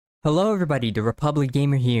Hello everybody,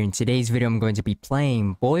 TheRepublicGamer here. In today's video, I'm going to be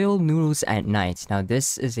playing Boil Noodles at Night. Now,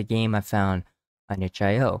 this is a game I found on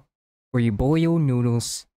itch.io, where you boil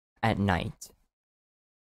noodles at night.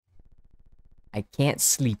 I can't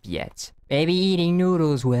sleep yet. Maybe eating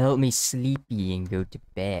noodles will help me sleepy and go to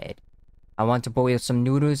bed. I want to boil some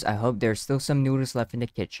noodles. I hope there's still some noodles left in the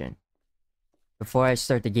kitchen. Before I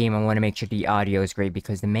start the game, I want to make sure the audio is great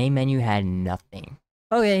because the main menu had nothing.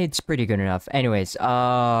 Okay, it's pretty good enough. Anyways,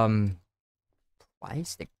 why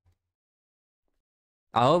is the...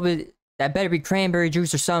 I hope that better be cranberry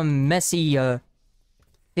juice or some messy,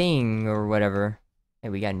 thing or whatever. Hey,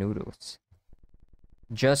 we got noodles.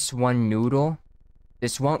 Just one noodle?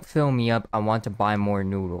 This won't fill me up. I want to buy more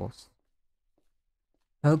noodles.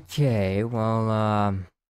 Okay, well,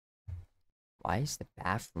 why is the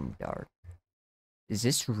bathroom dark? Is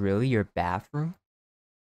this really your bathroom?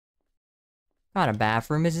 What kind of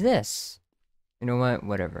bathroom is this? You know what?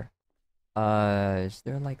 Whatever. Is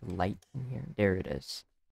there like light in here? There it is.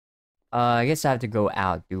 I guess I have to go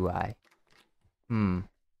out, do I?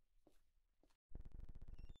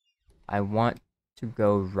 I want to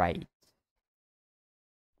go right.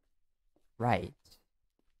 Right.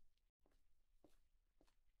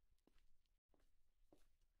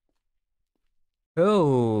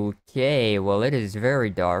 Okay, well it is very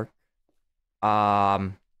dark.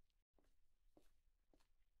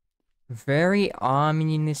 Very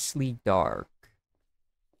ominously dark.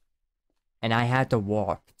 And I had to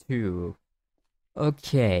walk, too.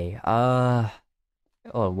 Okay, oh,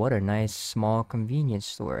 what a nice small convenience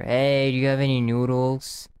store. Hey, do you have any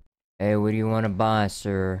noodles? Hey, what do you want to buy,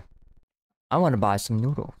 sir? I want to buy some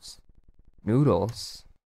noodles. Noodles?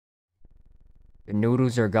 The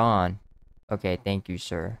noodles are gone. Okay, thank you,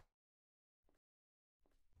 sir.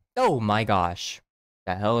 Oh my gosh.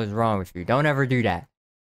 The hell is wrong with you? Don't ever do that.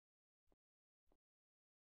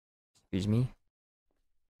 Excuse me?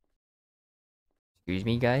 Excuse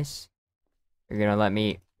me, guys? You're gonna let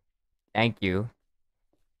me... Thank you.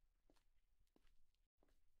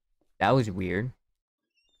 That was weird.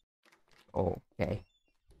 Okay.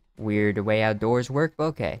 Weird the way outdoors work, but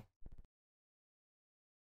okay.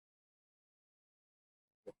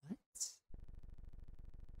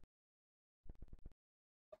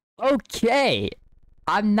 What? Okay!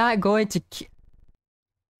 I'm not going to...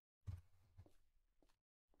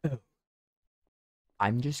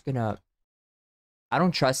 I'm just gonna... I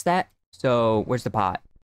don't trust that. So, where's the pot?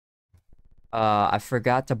 I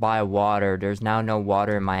forgot to buy water. There's now no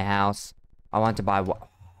water in my house. I want to buy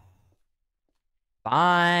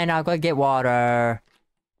Fine, I'll go get water.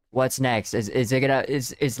 What's next? Is it gonna...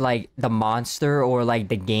 Is like the monster or like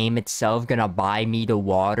the game itself gonna buy me the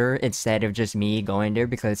water instead of just me going there?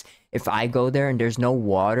 Because if I go there and there's no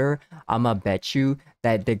water, I'ma bet you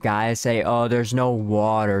that the guys say, oh, there's no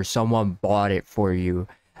water, someone bought it for you.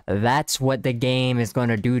 That's what the game is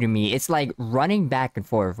gonna do to me. It's like running back and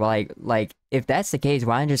forth. Like if that's the case,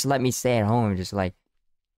 why don't you just let me stay at home and just like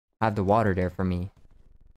have the water there for me?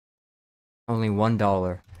 Only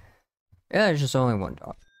 $1. Yeah, it's just only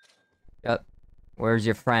 $1. Yep. Where's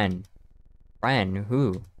your friend? Friend?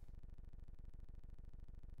 Who?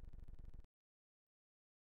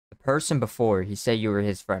 The person before, he said you were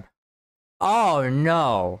his friend. Oh,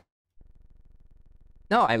 no.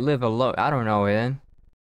 No, I live alone. I don't know him.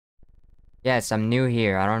 Yes, I'm new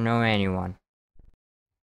here. I don't know anyone.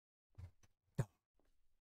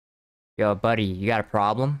 Yo, buddy, you got a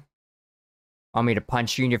problem? Want me to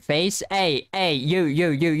punch you in your face? Hey,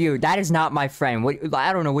 you. That is not my friend. What?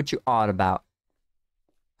 I don't know what you on about.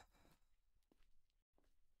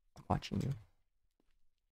 I'm watching you.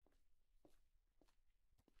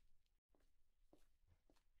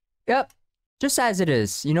 Yep. Just as it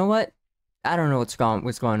is. You know what? I don't know what's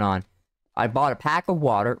going on. I bought a pack of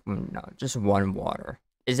water. No, just one water.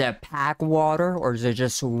 Is it a pack of water or is it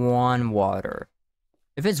just one water?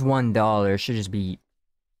 If it's $1, it should just be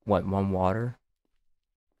what, one water?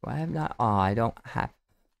 Do I have not? Oh, I don't have.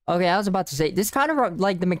 Okay, I was about to say this kind of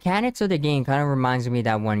like the mechanics of the game kind of reminds me of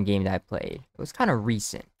that one game that I played. It was kind of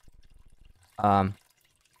recent. Okay.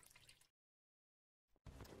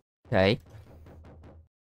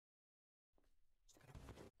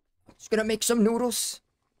 Just gonna make some noodles.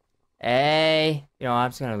 Hey, you know, I'm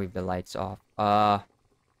just gonna leave the lights off. I'm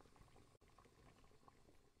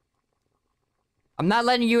not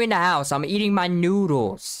letting you in the house. I'm eating my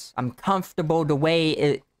noodles. I'm comfortable the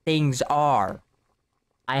way things are.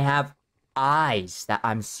 I have eyes that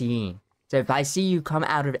I'm seeing. So if I see you come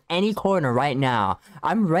out of any corner right now,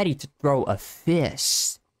 I'm ready to throw a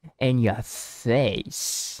fist in your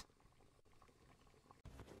face.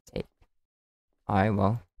 Alright,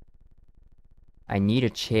 well. I need a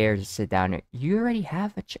chair to sit down in. You already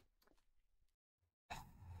have a chair.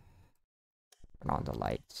 Turn on the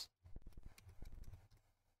lights.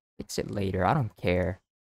 Fix it later. I don't care.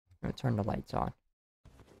 I'm gonna turn the lights on.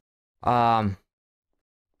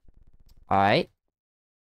 Alright.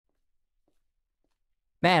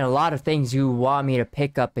 Man, a lot of things you want me to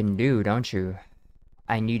pick up and do, don't you?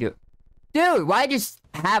 I need to... Dude, why just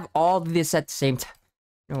have all of this at the same time?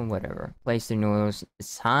 No, whatever. Place the noodles.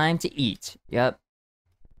 It's time to eat. Yep.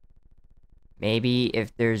 Maybe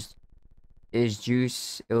if there's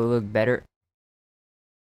juice, it'll look better.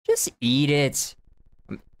 Just eat it.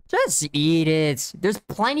 Just eat it. There's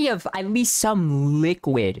plenty of at least some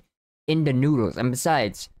liquid in the noodles. And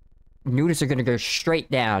besides, noodles are gonna go straight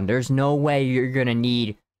down. There's no way you're gonna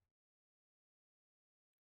need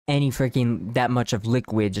any freaking that much of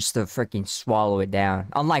liquid just to freaking swallow it down.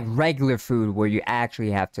 Unlike regular food where you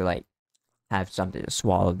actually have to like have something to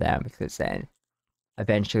swallow down, because then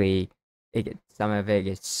eventually some of it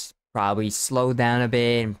gets probably slowed down a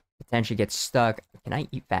bit and potentially gets stuck. Can I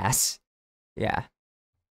eat fast? Yeah.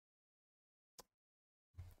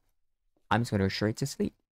 I'm just gonna go straight to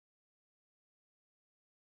sleep.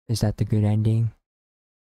 Is that the good ending?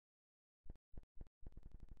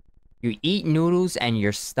 You eat noodles and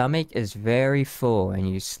your stomach is very full and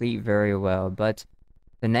you sleep very well, but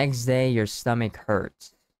the next day your stomach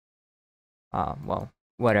hurts. Well,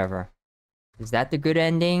 whatever. Is that the good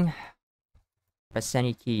ending? Press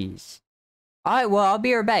any keys. Alright, well, I'll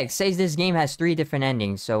be right back. It says this game has 3 different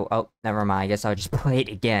endings, so... Oh, never mind. I guess I'll just play it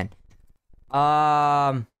again.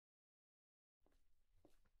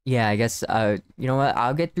 Yeah, I guess, you know what?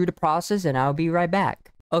 I'll get through the process and I'll be right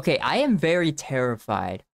back. Okay, I am very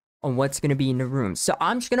terrified on what's gonna be in the room, so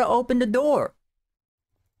I'm just gonna open the door.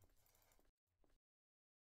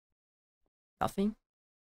 Nothing?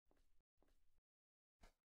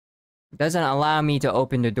 It doesn't allow me to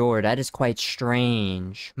open the door. That is quite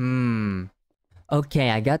strange. Okay,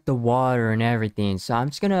 I got the water and everything, so I'm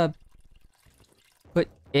just gonna put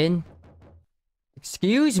in...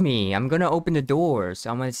 Excuse me, I'm gonna open the door,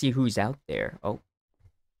 so I'm gonna see who's out there. Oh.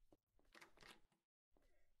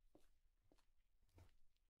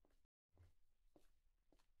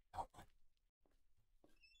 No one.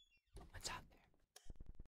 No one's out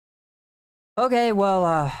there. Okay,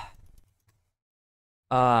 well,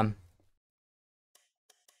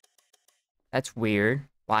 that's weird.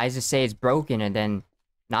 Why does it say it's broken and then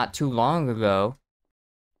not too long ago?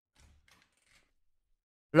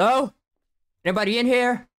 Hello? Anybody in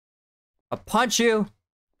here? I'll punch you.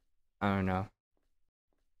 I don't know.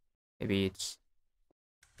 Maybe it's...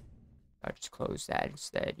 I'll just close that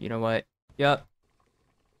instead. You know what? Yup.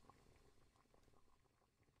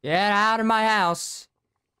 Get out of my house.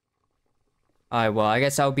 Alright, well, I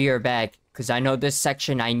guess I'll be right back. Because I know this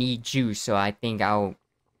section I need juice, so I think I'll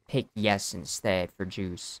pick yes instead for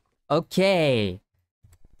juice. Okay.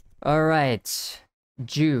 Alright.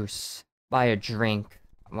 Juice. Buy a drink.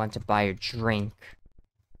 I want to buy a drink.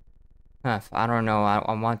 Huh, I don't know.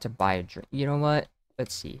 I want to buy a drink. You know what?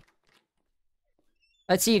 Let's see.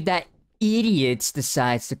 Let's see if that idiot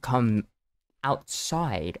decides to come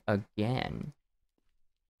outside again.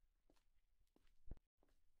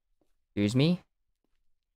 Excuse me?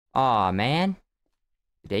 Aw, man.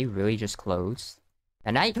 Did they really just close?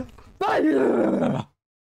 And I... What do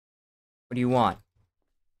you want?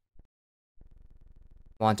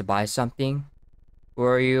 Want to buy something? Who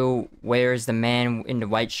are you? Where's the man in the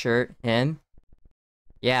white shirt? Him?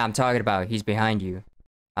 Yeah, I'm talking about. He's behind you.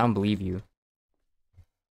 I don't believe you.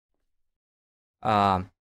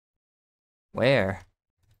 Where?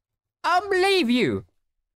 I don't believe you!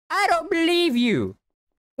 I don't believe you!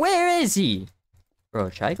 Where is he?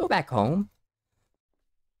 Bro, should I go back home?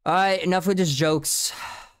 Alright, enough with this jokes.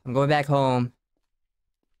 I'm going back home.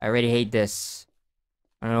 I already hate this.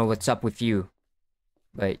 I don't know what's up with you.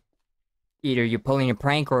 But either you're pulling a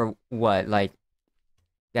prank or what? Like,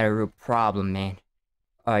 got a real problem, man.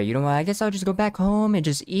 Alright, you know what? I guess I'll just go back home and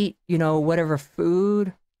just eat, you know, whatever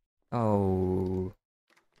food. Oh.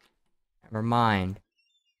 Never mind.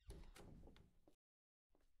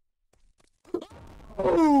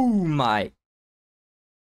 Oh my.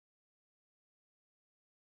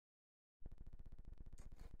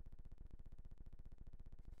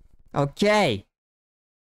 Okay.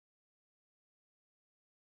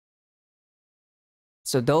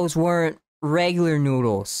 So those weren't regular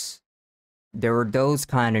noodles. There were those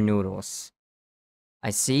kind of noodles. I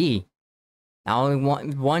see. Not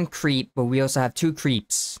only one creep, but we also have 2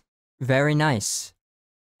 creeps. Very nice.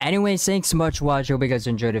 Anyways, thanks so much for watching. Hope you guys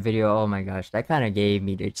enjoyed the video. Oh my gosh, that kind of gave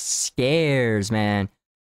me the scares, man.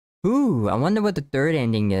 Ooh, I wonder what the 3rd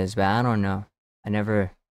ending is, but I don't know. I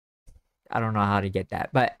don't know how to get that,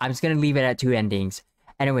 but I'm just gonna leave it at 2 endings.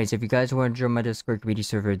 Anyways, if you guys want to join my Discord community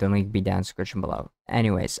server, the link will be down in the description below.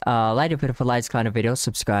 Anyways, like if for likes, kind of video,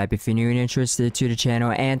 subscribe if you're new and interested to the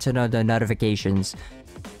channel, and turn on the notifications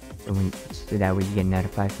so that way you get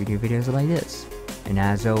notified for new videos like this. And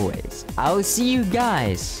as always, I'll see you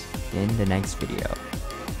guys in the next video.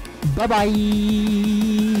 Bye bye.